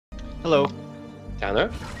Hello.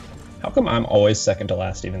 Tanner? How come I'm always second to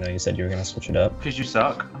last, even though you said you were going to switch it up? Because you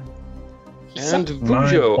suck. And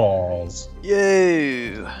My Vujo. balls.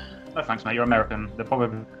 You. Oh, thanks, mate. You're American. They're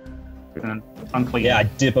probably unclean. Yeah, I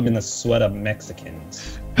dip them in the sweat of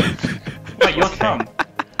Mexicans. Wait, you're Trump.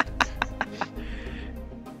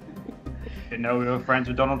 Didn't know we were friends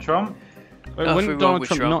with Donald Trump? Wait, Nothing wouldn't wrong Donald with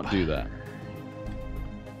Trump Trump. not do that?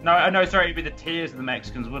 No, sorry, it'd be the tears of the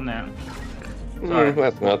Mexicans, wouldn't it? Sorry.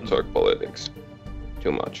 Let's not talk politics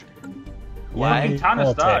too much. Why? Fucking Tanner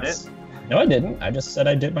started Politics. it. No, I didn't. I just said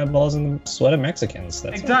I dip my balls in the sweat of Mexicans.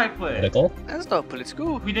 That's not Exactly. political. That's not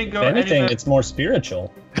political. We didn't If go anything, anywhere. it's more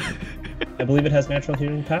spiritual. I believe it has natural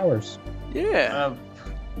healing powers. Yeah.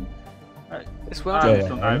 It's well I'm Joe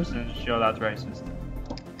still Adams. sure that's racist.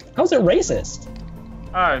 How's it racist?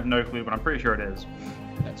 I have no clue, but I'm pretty sure it is.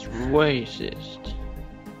 That's racist.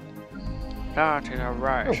 That is a Oh,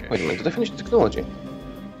 racist. wait a minute, did I finish the technology?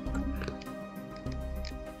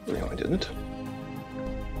 No, I didn't.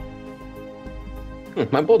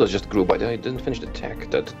 My borders just grew, but I didn't finish the tech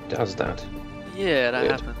that does that. Yeah, that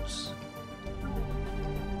Weird. happens.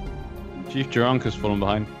 Chief Duranka's fallen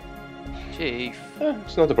behind. Chief.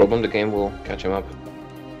 It's not a problem, the game will catch him up.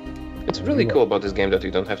 It's really cool about this game that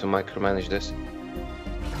you don't have to micromanage this.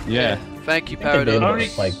 Yeah. Thank you, I think they'd be able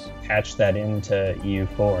Paradox. to, like, patch that into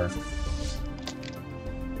EU4.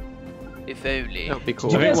 If only. That would be cool.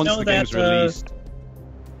 Do I you think guys once know the game's that, released.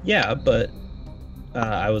 Yeah, but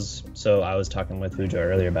I was talking with Fujo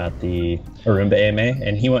earlier about the Arumba AMA,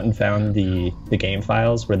 and he went and found the game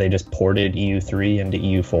files where they just ported EU3 into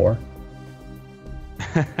EU4.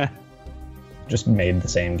 Just made the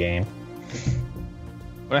same game.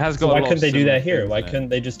 But it has got So a why lot couldn't of they do similar that here? things Why in it. couldn't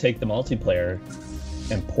they just take the multiplayer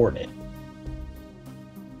and port it?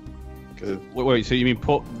 Wait, so you mean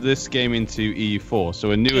put this game into EU4?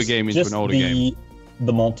 So a newer game into an older game?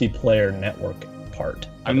 The multiplayer network part.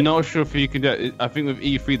 I'm not sure if you can do it. I think with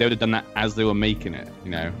EU3 they would have done that as they were making it,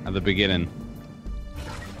 you know, at the beginning.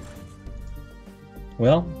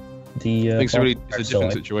 Well, the I think it's a still different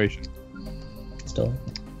like- situation. Still.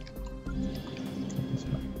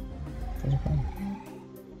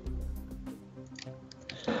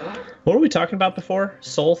 What were we talking about before?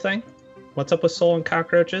 Soul thing? What's up with soul and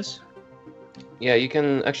cockroaches? Yeah, you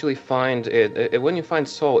can actually find it. When you find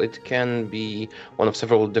soul, it can be one of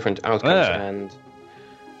several different outcomes,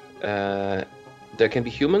 Yeah. and there can be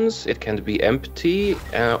humans, it can be empty,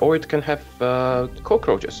 or it can have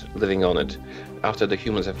cockroaches living on it after the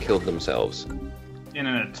humans have killed themselves. In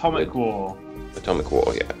an atomic war. Atomic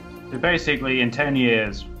war, yeah. So basically, in 10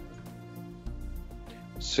 years,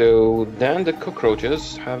 So then the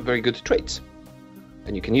cockroaches have very good traits,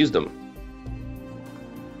 and you can use them.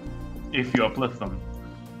 if you uplift them.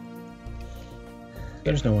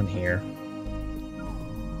 There's no one here.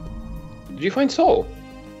 Did you find soul?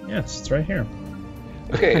 Yes, it's right here.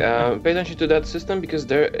 Okay, pay attention to that system because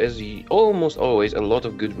there is almost always a lot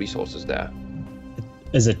of good resources there.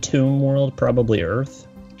 Is a tomb world probably Earth?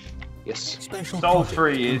 Yes. Soul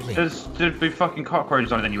 3, there'd be fucking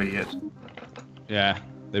cockroaches on it then, you idiot. Yeah,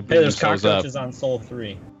 they Hey, blew there's themselves up. cockroaches on Soul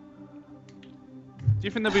 3. Do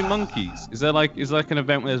you think there'll be monkeys? Is there like an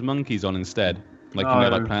event where there's monkeys on instead? Like you know,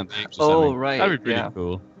 No. like Planet of the Apes or Oh, something? right, That'd be pretty yeah.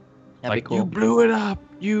 cool. That'd Like be cool. you blew it up.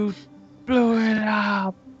 You blew it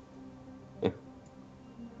up. Is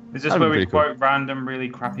this That'd where be we pretty cool. quote random, really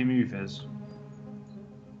crappy movies?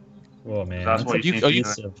 Whoa, man. That's what you a seem to be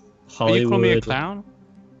piece doing. of Are you calling me a Hollywood. clown?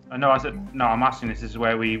 No, I said, no, I'm asking this is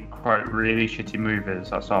where we quote really shitty movies,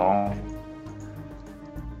 that's all.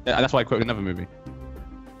 Yeah, that's why I quoted another movie.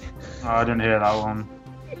 Oh, I didn't hear that one.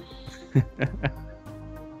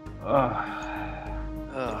 Ugh.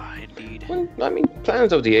 Oh, indeed. Well, I mean,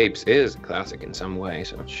 Planet of the Apes is a classic in some way,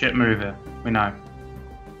 so... Shit movie, we know.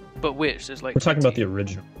 But which? There's like. We're talking about 20. the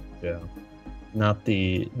original. Yeah. Not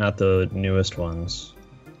the newest ones.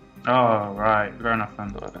 Oh, right, fair enough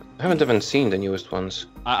then. I haven't even seen the newest ones.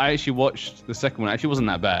 I actually watched the second one. It actually wasn't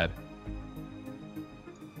that bad.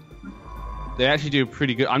 They actually do a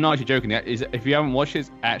pretty good. I'm not actually joking. If you haven't watched it,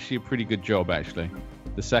 it's actually a pretty good job. Actually,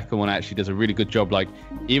 the second one actually does a really good job. Like,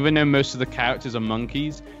 even though most of the characters are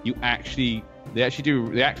monkeys, the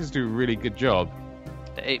actors do a really good job.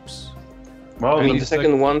 The apes. Well, I mean, the he's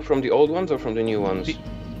second one from the old ones or from the new ones?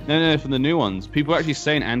 No, from the new ones. People are actually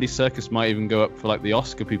saying Andy Serkis might even go up for like the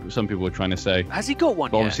Oscar. Some people were trying to say, Has he got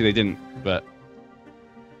one but yet? obviously they didn't. But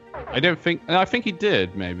I don't think. I think he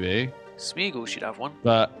did maybe. Smeagol should have one.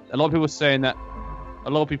 But a lot of people were saying that. A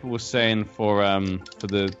lot of people were saying for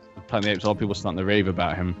the Planet of the Apes, a lot of people were starting to rave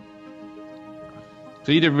about him.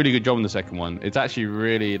 So he did a really good job in the second one. It's actually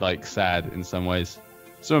really like sad in some ways.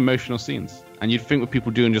 Some emotional scenes. And you'd think with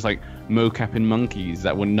people doing just like mocapping monkeys,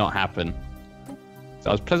 that would not happen. So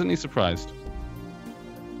I was pleasantly surprised.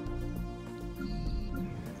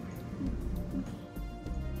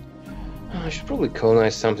 I should probably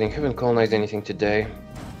colonize something. Haven't colonized anything today.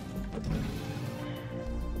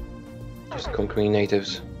 Just conquering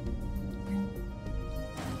natives.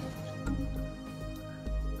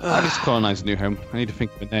 I just colonized New Home. I need to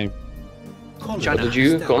think of a name. What did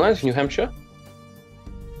you colonize? New Hampshire?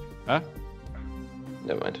 Huh?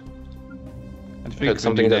 Never mind. I had to I think heard of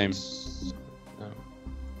something a new name. that's...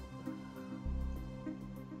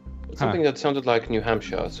 Something that sounded like New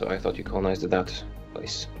Hampshire, so I thought you colonized that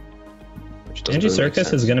place. Which doesn't Andy really make Serkis is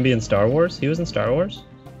sense. going to be in Star Wars. He was in Star Wars.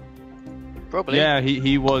 Probably. Yeah,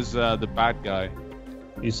 he was the bad guy.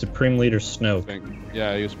 He's Supreme Leader I Snoke. think.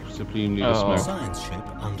 Yeah, he was Supreme Leader Oh. Smoke. Science ship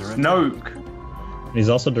under attack. Snoke. And he's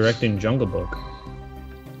also directing Jungle Book.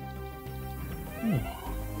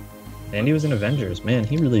 And he was in Avengers. Man,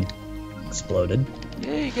 he really exploded.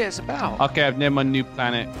 Yeah, he gets about. Okay, I've named my new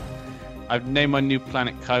planet. I've named my new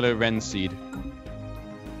planet Kylo Ren Seed.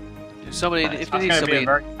 Somebody, That's if they need gonna be a somebody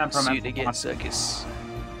very suited temperamental against one. Circus.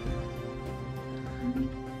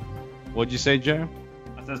 What'd you say, Joe?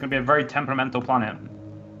 There's going to be a very temperamental planet.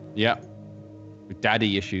 Yeah. With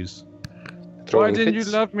daddy issues. Throwing Why didn't fits.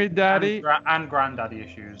 you love me, daddy? And granddaddy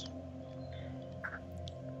issues.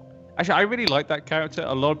 Actually, I really like that character.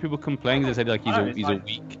 A lot of people complain. They said like he's I know, a it's he's my- a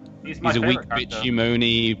weak He's my he's a weak favorite bitch character.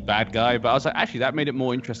 humony bad guy. But I was like, actually, that made it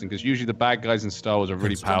more interesting because usually the bad guys in Star Wars are really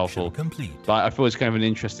Construction powerful. complete. But I thought it was kind of an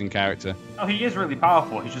interesting character. Oh, he is really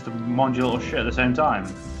powerful. He's just a mangy little shit at the same time.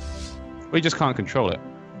 We just can't control it.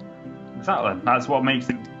 Exactly. That's what makes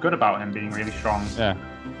it good about him being really strong. Yeah.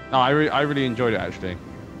 No, I really enjoyed it actually.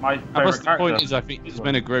 My And plus, favorite the character. point is, I think it's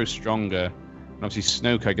meant to grow stronger. And obviously,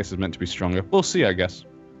 Snoke, I guess, is meant to be stronger. We'll see, I guess.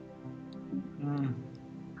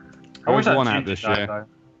 I wish Rogue that One out changed this that, year. though.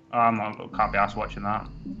 Can't be asked watching that.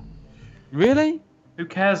 Really? Who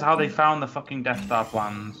cares how they found the fucking Death Star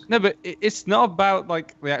plans? No, but it's not about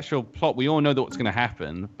like the actual plot. We all know that what's going to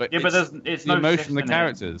happen. But Yeah, but it's the no emotion Sith of the in it.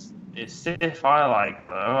 characters. It's Sith I like,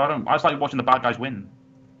 though. I just like watching the bad guys win.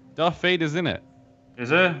 Darth Vader's in it,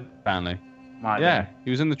 Is it? apparently. Might Yeah, be. he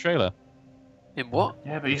was in the trailer. In what?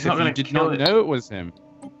 Yeah, but he's Except not going you to did kill not it. know it was him.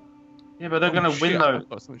 Yeah, but they're Oh, going to win, shit, though. I've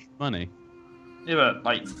got so much money. Yeah, but,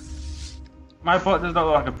 like... My butt does not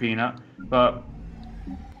look like a peanut, but...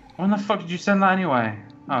 When the fuck did you send that anyway?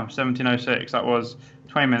 Oh, 1706. That was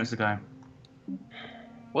 20 minutes ago.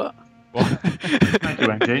 What? Thank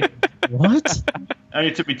you, NG. What?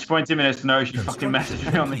 Only took me 20 minutes to know she fucking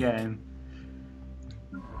messaged me on the game.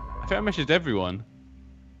 I think I messaged everyone.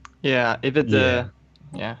 Yeah, if it. Yeah.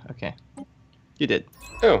 Yeah, okay. You did.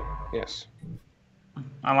 Oh, yes.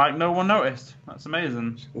 And, like, no one noticed. That's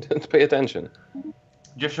amazing. Didn't pay attention.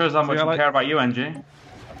 Just shows how much I I like- care about you, NG.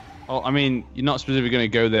 Oh, I mean, you're not specifically going to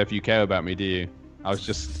go there if you care about me, do you? I was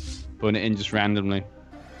just putting it in just randomly.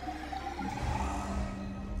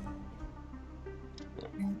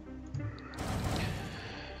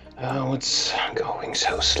 Oh, it's going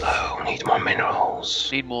so slow. Need more minerals.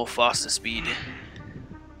 Need more faster speed.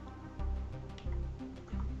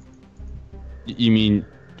 You mean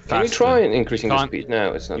faster? Can you try increasing the Can't- speed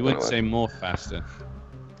now? It's not You gonna would work. say more faster.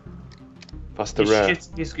 Faster He's rare.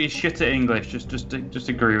 he's shit at English. Just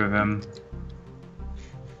agree with him.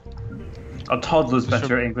 A toddler's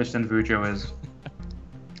better at English than Vujo is.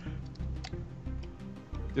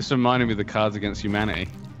 Just reminded me of the Cards Against Humanity.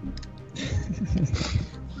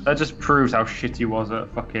 That just proves how shit he was at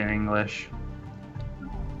fucking English.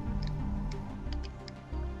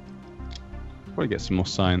 Probably get some more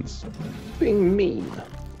science. Being mean.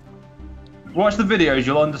 Watch the videos,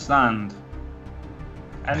 you'll understand.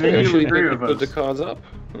 And then you'll Actually, agree put with the us. cards up.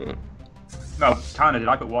 No, kinda did.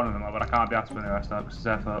 I put one of them up, but I can't be asked to put the rest up because it's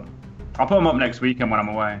effort. I'll put them up next weekend when I'm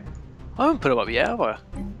away. I haven't put them up yet, have I?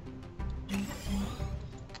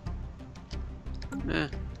 Yeah.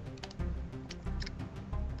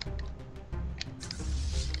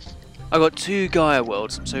 I got 2 Gaia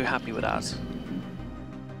worlds. I'm so happy with that.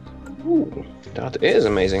 Ooh, that is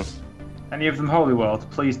amazing. Any of them holy worlds?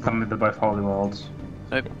 Please tell me they're both holy worlds.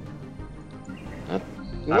 Nope. Not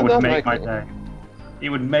That would that make my likely. day. It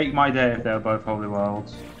would make my day if they were both holy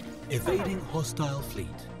worlds. Evading hostile fleet.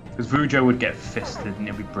 Because Vujo would get fisted and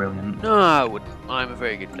it'd be brilliant. No, I wouldn't. I'm a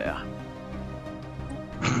very good player.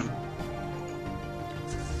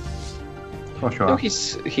 For sure. No,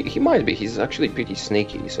 he might be. He's actually pretty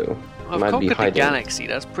sneaky, so he I've might be conquered the hiding. galaxy.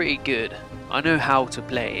 That's pretty good. I know how to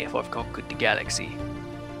play if I've conquered the galaxy.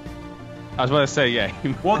 I was about to say, yeah.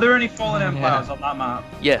 Well, there are any fallen empires on that map.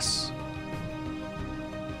 Yes.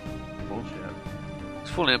 Bullshit. It's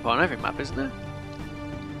falling apart on every map, isn't it?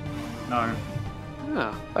 No.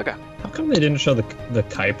 Oh, okay. How come they didn't show the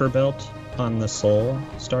Kuiper belt on the Sol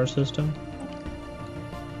star system?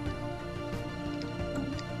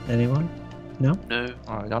 Anyone? No? No.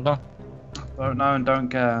 I don't know. Don't know and don't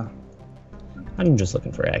care. I'm just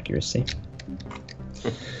looking for accuracy.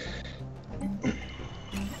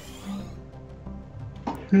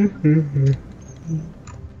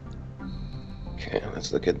 Okay,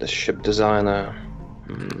 let's look at the ship designer.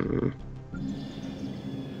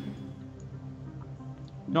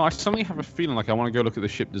 No, I suddenly have a feeling like I want to go look at the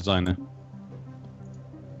ship designer.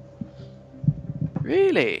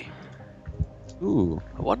 Really? Ooh.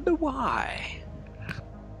 I wonder why.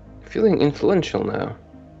 Feeling influential now.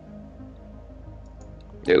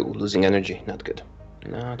 Oh, losing energy. Not good.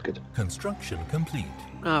 Not good. Construction complete.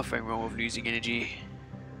 Nothing wrong with losing energy.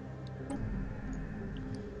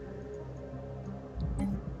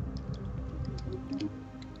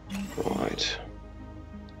 Right.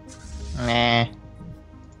 Meh.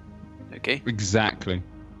 Okay. Exactly.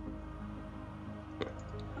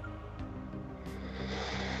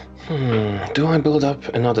 Do I build up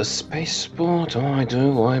another spaceport or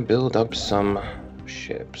do I build up some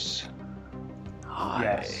ships?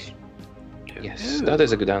 Yes. Yes, that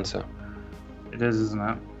is a good answer. It is, isn't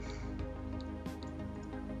it?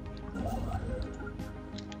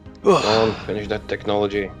 Come on, finish that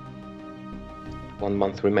technology. 1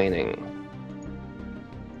 month remaining.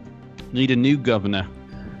 Need a new governor.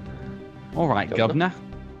 All right, governor.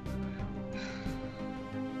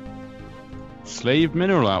 Slave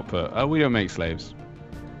mineral output. Oh, we don't make slaves.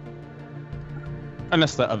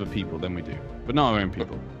 Unless they're other people, then we do. But not our own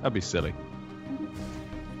people. That'd be silly.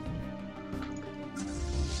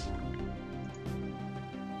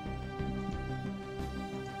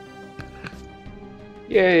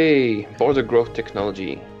 Yay! Border growth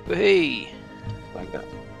technology. Hey. Like that.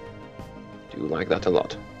 Do like that a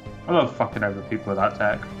lot. I love fucking over people with that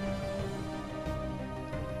tech.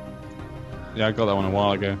 Yeah, I got that one a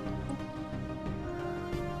while ago.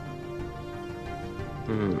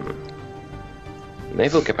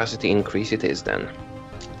 Naval capacity increase it is then.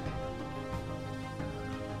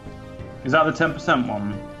 Is that the 10%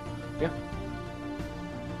 one? Yeah.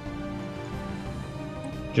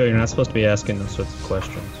 Joe, you're not supposed to be asking those sorts of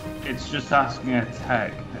questions. It's just asking a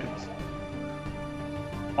tech. It's...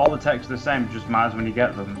 All the techs are the same, it just matters when you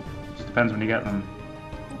get them. It just depends when you get them.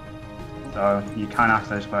 So you can ask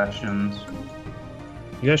those questions.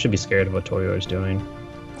 You guys should be scared of what Toyo's doing.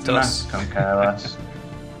 Does. Don't care less.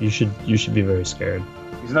 You should be very scared.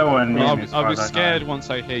 He's nowhere near I'll, me as I'll far be as I know. scared once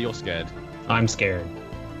I hear you're scared. I'm scared.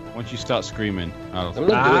 Once you start screaming, I'll... I'm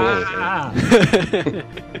not doing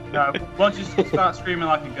anything. No, once you start screaming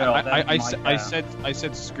like a girl, then I you might care.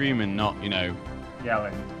 said screaming, not, you know,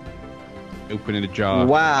 Yelling. opening a jar.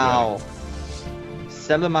 Wow.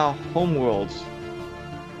 7 mile homeworlds.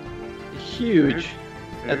 Huge.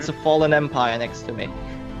 That's a fallen empire next to me.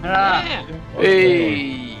 Ah!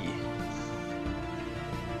 Hey.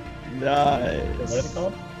 Nice. What is it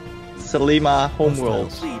called? Selima Hostile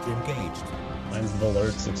homeworlds. fleet engaged. Mine's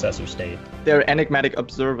Valert successor state. They're enigmatic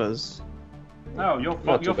observers. No, you're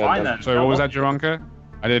Not too bad fine then. then. Sorry, what was that, Jaronka?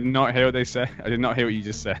 I did not hear what they said. I did not hear what you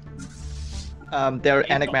just said. They're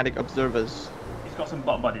enigmatic observers. He's got some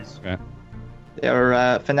butt buddies. Yeah.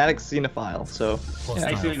 They're fanatic xenophile, so Hostile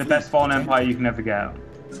Basically, the fleet best fallen engaged. empire you can ever get.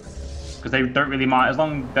 Because they don't really mind, as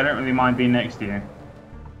long they don't really mind being next to you.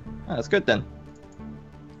 that's good then.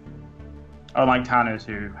 Unlike Tanners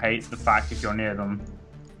who hate the fact if you're near them.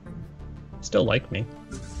 Still like me.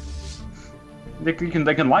 They can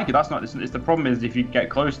like it. That's not. It's the problem is if you get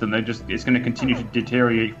close to them, it's going to continue to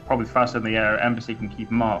deteriorate probably faster than the embassy can keep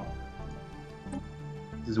them up.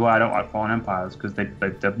 This is why I don't like foreign empires because they're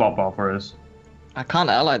bot boppers. I can't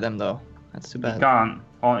ally them though. That's too You bad. can't.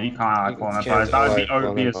 You can't like You foreign can't empires. That would be ally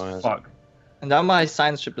OP foreign as empires. fuck. And now my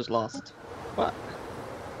science ship is lost. What?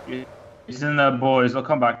 He's in there, boys. They'll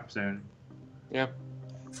come back soon. Yeah.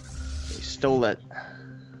 You stole it.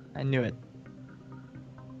 I knew it.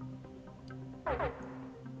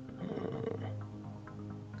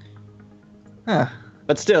 Huh.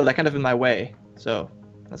 But still, they're kind of in my way, so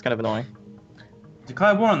that's kind of annoying.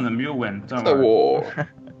 Declare war on them, you'll win. Don't The worry. war.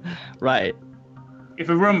 Right. If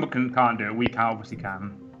a Rumba can't do it, we obviously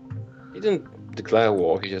can. He didn't declare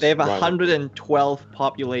war, he just... They have rivaled. 112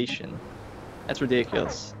 population. That's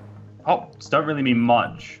ridiculous. Hops don't really mean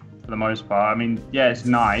much for the most part. I mean, yeah, it's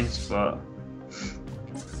nice, but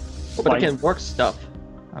But like- they can work stuff.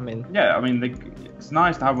 I mean, yeah, I mean, it's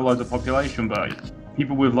nice to have loads of population, but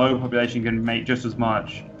people with low population can make just as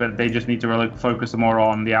much, but they just need to really focus more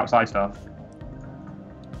on the outside stuff.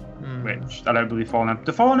 which I don't believe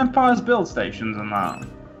the Fallen Empires build stations and that.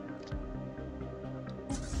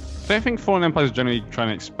 I don't think Fallen Empires generally trying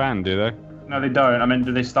to expand, do they? No, they don't. I mean,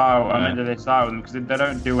 do they start? I mean, do they start with them because they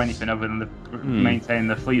don't do anything other than maintain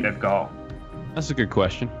the fleet they've got. That's a good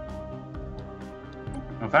question.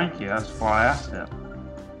 Well, thank you. That's why I asked it.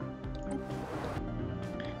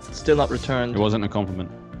 Still not returned. It wasn't a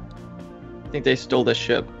compliment. I think they stole their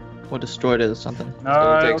ship or destroyed it or something. No,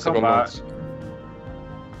 gonna take it'll come several back.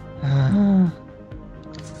 months.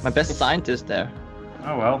 My best scientist there.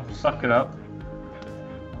 Oh well, suck it up.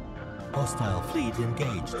 Hostile fleet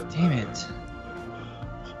engaged. Damn it.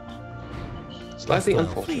 Slightly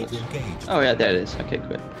Hostile fleet unfortunate. engaged. Oh yeah, there it is. Okay,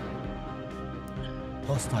 good.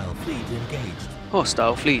 Hostile fleet engaged.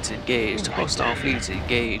 Hostile fleet engaged. Hostile fleet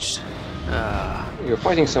engaged. You're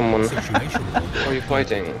fighting someone. Situation log. Who are you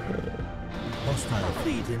fighting? Hostile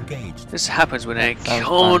fleet engaged. This happens when I Sounds fun.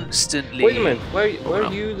 constantly. Wait a minute.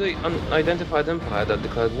 Were you the unidentified empire that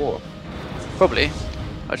declared war? Probably.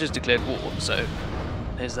 I just declared war, so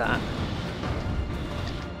there's that.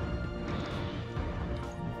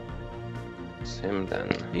 It's him then.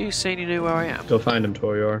 Are you saying you know where I am? Go find him,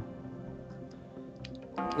 Torior.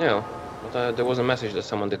 No, but there was a message that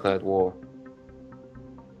someone declared war.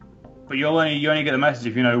 But you only get the message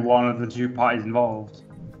if you know one of the two parties involved.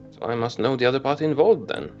 So I must know the other party involved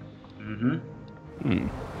then. Mm-hmm.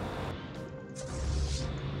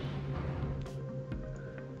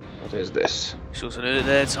 What is this? You should also know that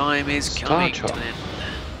their time is Star coming to chart. an end.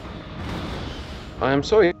 I am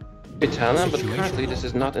sorry, Itana, but currently this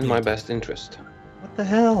is not in my best interest. What the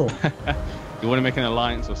hell? You want to make an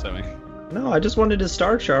alliance or something? No, I just wanted his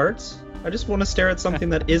star charts. I just want to stare at something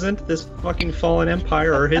that isn't this fucking fallen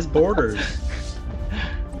empire or his borders.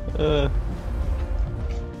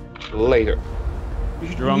 Later.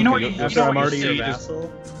 Dronka, You know what? your- You your know I'm what already you your see?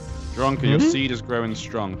 vassal. Dronka, your seed is growing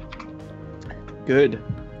strong. Good.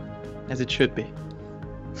 As it should be.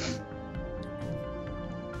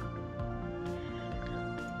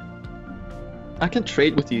 I can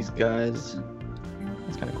trade with these guys.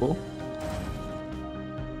 That's kind of cool.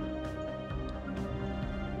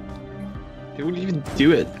 They wouldn't even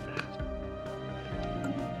do it.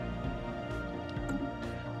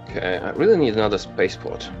 Okay, I really need another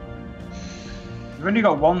spaceport. You've only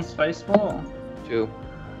got one spaceport. 2.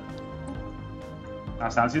 That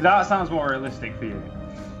sounds more realistic for you.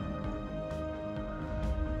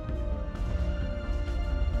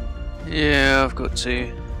 Yeah, I've got two.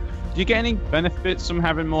 Do you get any benefits from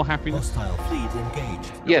having more happiness? Hostile fleet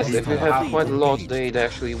engaged. Yes, if you Hostile have fleet quite a lot, engaged. they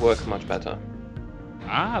actually work much better.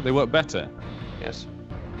 Ah, they work better. Yes.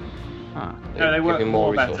 Ah. No, they give work you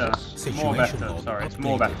more better. resources. More Situation better. log Sorry, it's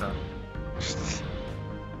more updated. better.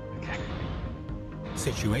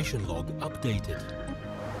 Situation log updated.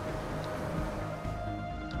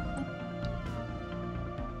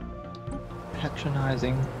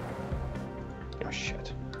 Patronizing. Oh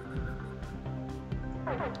shit.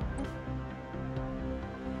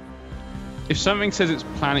 If something says it's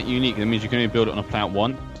planet unique, that means you can only build it on a planet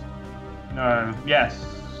once. No. Yes.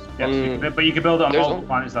 Yes. Mm. But you can build it on There's multiple al-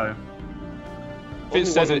 planets though. If it Only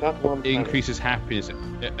says one- it that one planet. increases happiness,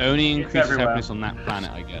 it only It's increases everywhere. happiness on that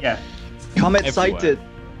planet, I guess. Yeah. Comet Everywhere. sighted.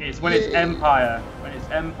 It's when it's Empire. When it's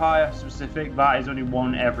Empire specific, that is only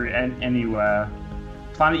one anywhere.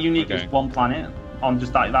 Planet unique Okay. is one planet. On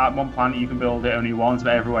just like that one planet, you can build it only once,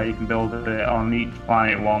 but everywhere you can build it on each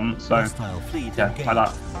planet once. So Hostile fleet yeah, engaged. like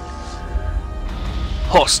that.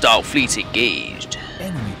 Hostile fleet engaged.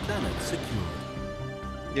 Enemy planet secured.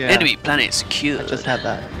 Yeah. Enemy planet secured. I just had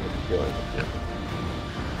that.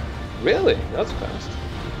 Really? That's fast.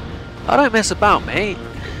 I don't mess about, mate.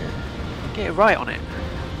 Get it right on it.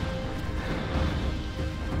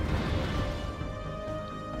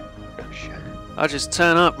 Oh shit. I just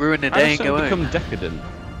turn up, ruin the How day, does and go something home. become decadent?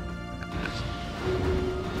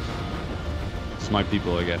 It's my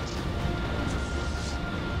people, I guess.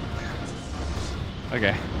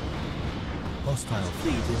 Okay. Hostile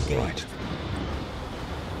fleet engaged. Right.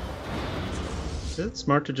 Is it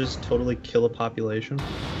smart to just totally kill a population?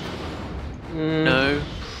 No.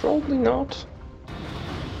 Probably not.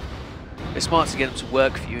 It's smart to get them to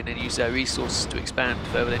work for you and then use their resources to expand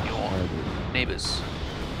further than your neighbours.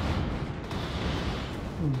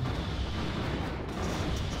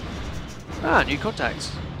 Ah, new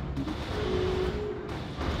contacts.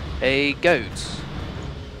 A goat.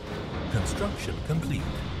 Construction complete.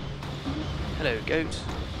 Hello, goat.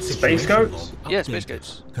 Space Situation goats? log Yeah, space updated.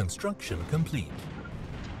 goats. Construction complete.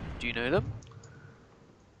 Do you know them?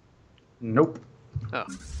 Nope. Oh.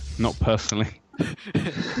 Not personally.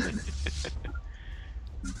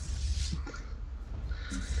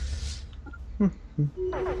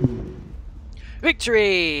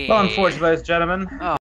 Victory! Well, unfortunately, ladies and gentlemen.